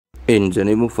In the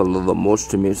name of Allah, the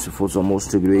most merciful, the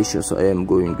most gracious, I am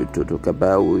going to talk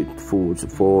about foods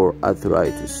for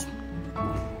arthritis.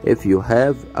 If you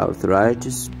have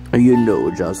arthritis, you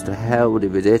know just how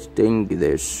devastating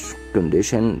this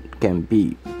condition can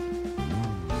be.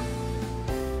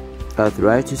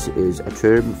 Arthritis is a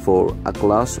term for a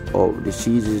class of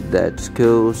diseases that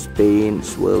cause pain,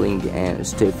 swelling, and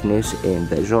stiffness in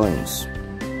the joints.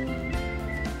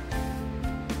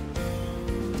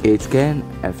 It can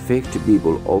affect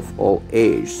people of all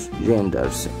ages,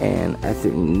 genders, and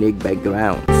ethnic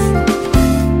backgrounds.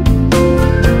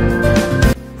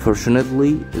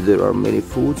 Fortunately, there are many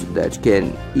foods that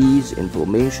can ease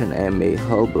inflammation and may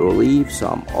help relieve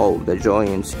some of the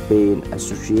joint pain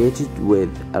associated with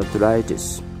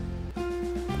arthritis.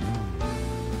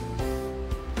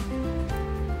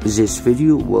 This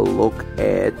video will look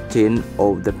at 10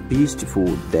 of the best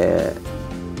foods that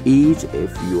eat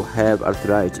if you have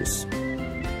arthritis.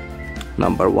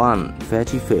 Number 1.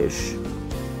 Fatty fish.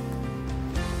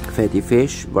 Fatty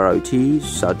fish varieties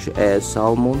such as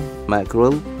salmon,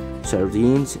 mackerel,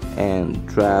 sardines, and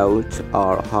trout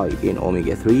are high in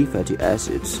omega-3 fatty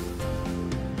acids,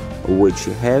 which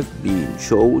have been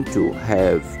shown to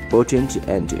have potent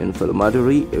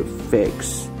anti-inflammatory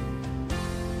effects.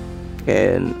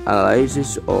 An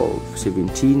analysis of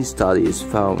 17 studies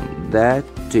found that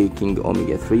taking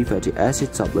omega-3 fatty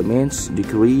acid supplements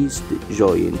decreased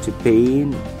joint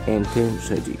pain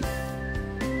intensity,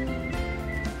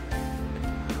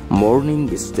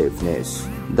 morning stiffness,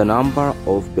 the number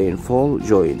of painful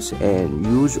joints, and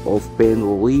use of pain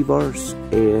relievers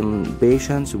in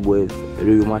patients with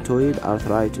rheumatoid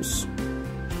arthritis.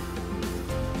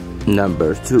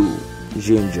 Number 2.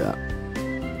 Ginger.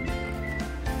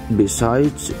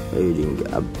 Besides adding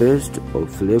a burst of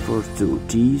flavor to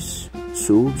teas,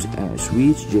 soups, and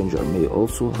sweets, ginger may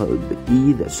also help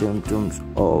ease the symptoms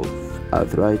of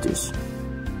arthritis.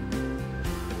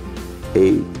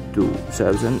 A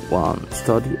 2001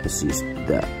 study assessed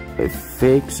the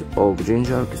effects of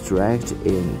ginger extract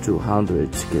in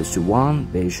 261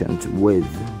 patients with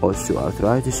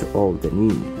osteoarthritis of the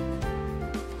knee.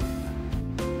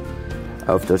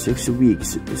 After 6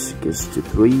 weeks,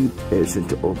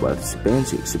 63% of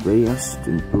participants experienced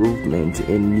improvement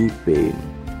in knee pain.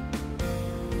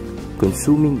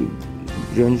 Consuming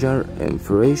ginger in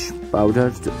fresh,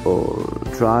 powdered, or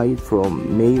dried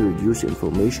form may reduce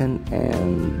inflammation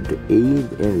and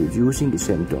aid in reducing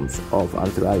symptoms of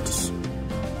arthritis.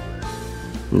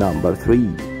 Number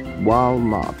 3.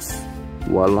 Walnuts.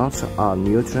 Walnuts are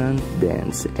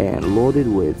nutrient-dense and loaded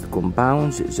with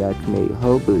compounds that may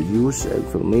help reduce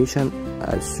inflammation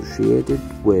associated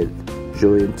with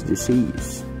joint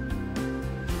disease.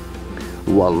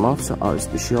 Walnuts are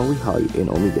especially high in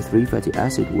omega-3 fatty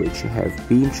acid, which have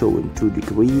been shown to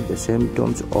decrease the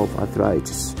symptoms of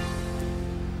arthritis.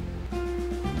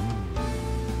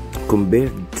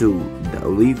 Compared to the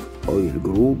olive oil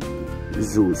group,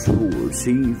 those who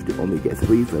received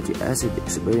omega-3 fatty acid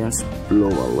experienced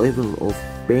lower level of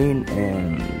pain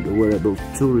and were able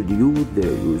to reduce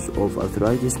their use of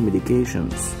arthritis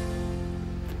medications.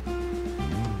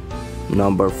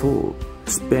 Number 4.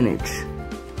 Spinach.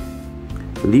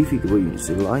 Leafy greens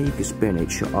like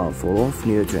spinach are full of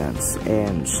nutrients,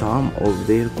 and some of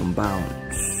their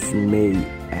compounds may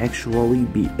actually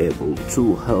be able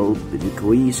to help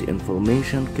decrease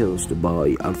inflammation caused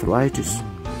by arthritis.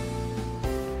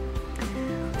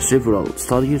 Several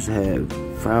studies have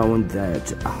found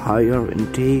that a higher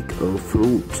intake of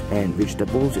fruit and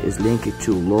vegetables is linked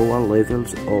to lower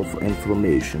levels of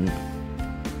inflammation.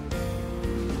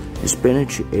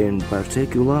 Spinach in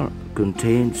particular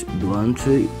contains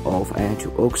plenty of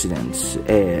antioxidants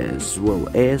as well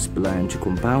as plant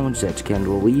compounds that can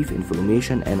relieve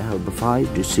inflammation and help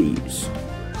fight disease.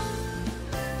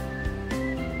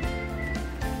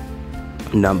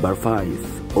 Number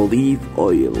 5. Olive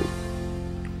oil.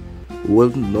 Well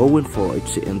known for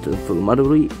its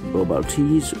anti-inflammatory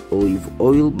properties, olive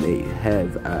oil may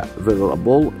have a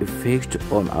favorable effect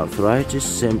on arthritis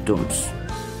symptoms.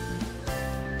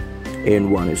 In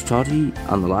one study,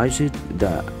 analyzed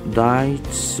the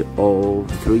diets of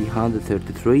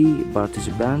 333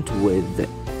 participants with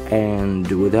and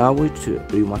without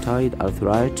rheumatoid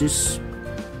arthritis,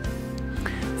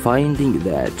 finding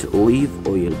that olive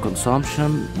oil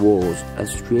consumption was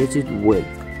associated with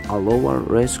a lower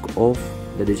risk of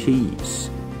the disease.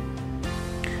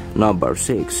 Number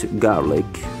 6. Garlic.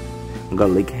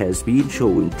 Garlic has been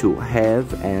shown to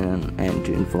have an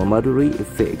anti-inflammatory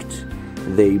effect.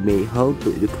 They may help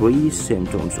decrease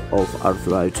symptoms of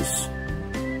arthritis.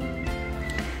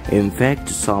 In fact,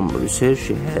 some research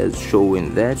has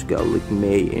shown that garlic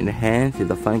may enhance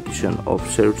the function of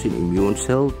certain immune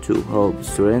cells to help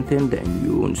strengthen the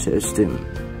immune system.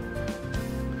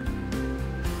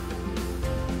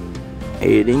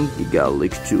 Adding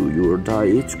garlic to your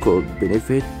diet could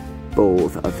benefit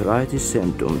both arthritis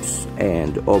symptoms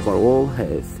and overall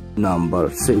health. Number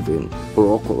 7.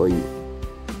 Broccoli.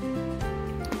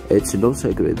 It's no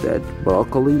secret that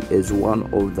broccoli is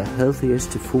one of the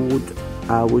healthiest food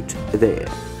out there.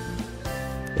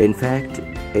 In fact,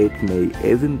 it may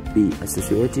even be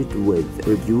associated with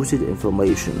reduced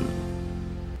inflammation.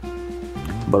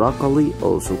 Broccoli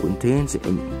also contains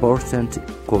important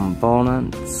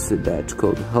components that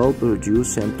could help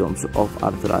reduce symptoms of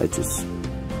arthritis.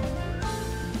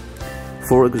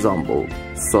 For example,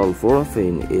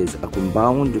 sulforaphane is a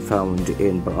compound found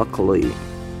in broccoli.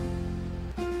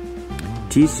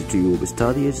 Test tube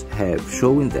studies have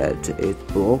shown that it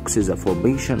blocks the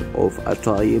formation of a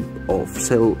type of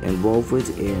cell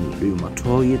involved in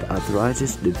rheumatoid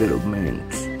arthritis development.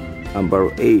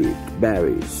 Number 8.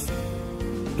 Berries.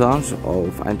 Tons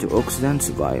of antioxidants,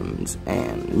 vitamins,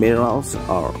 and minerals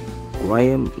are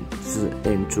crammed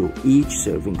into each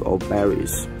serving of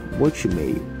berries, which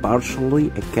may partially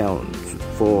account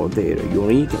for their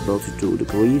unique ability to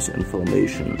decrease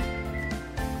inflammation.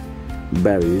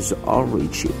 Berries are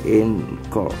rich in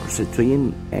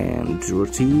quercetin and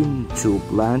rutin, two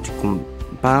plant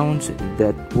compounds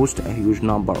that boost a huge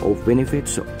number of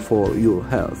benefits for your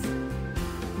health.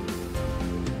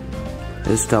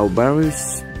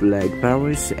 Strawberries,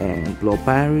 blackberries, and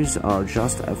blueberries are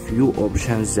just a few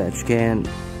options that can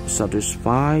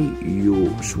satisfy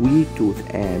your sweet tooth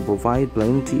and provide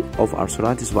plenty of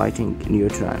arthritis-fighting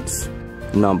nutrients.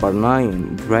 Number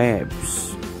 9.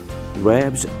 Grapes.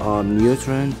 Grapes are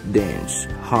nutrient-dense,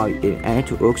 high in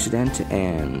antioxidant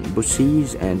and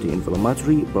possess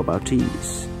anti-inflammatory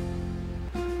properties.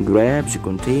 Grapes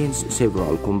contains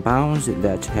several compounds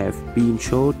that have been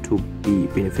shown to be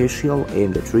beneficial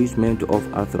in the treatment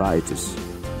of arthritis.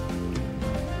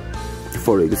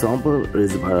 For example,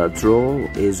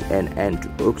 resveratrol is an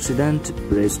antioxidant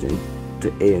present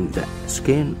in the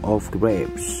skin of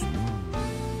grapes.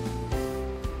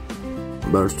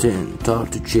 Number 10.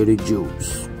 Tart cherry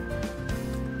juice.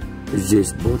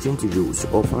 This potent juice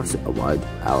offers a wide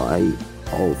array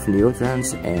of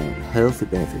nutrients and health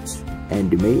benefits,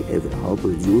 and may even help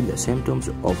reduce the symptoms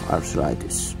of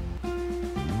arthritis.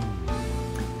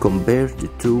 Compared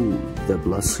to the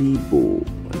placebo,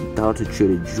 tart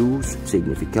cherry juice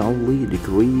significantly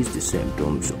decreased the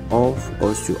symptoms of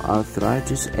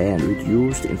osteoarthritis and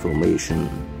reduced inflammation.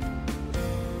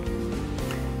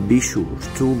 Be sure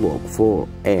to look for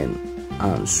an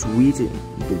unsweetened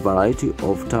variety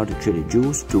of tart cherry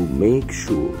juice to make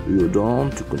sure you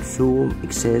don't consume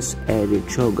excess added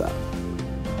sugar.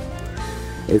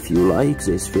 If you like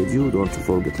this video, don't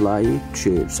forget to like,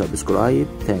 share, subscribe.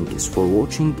 Thanks for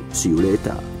watching. See you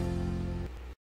later.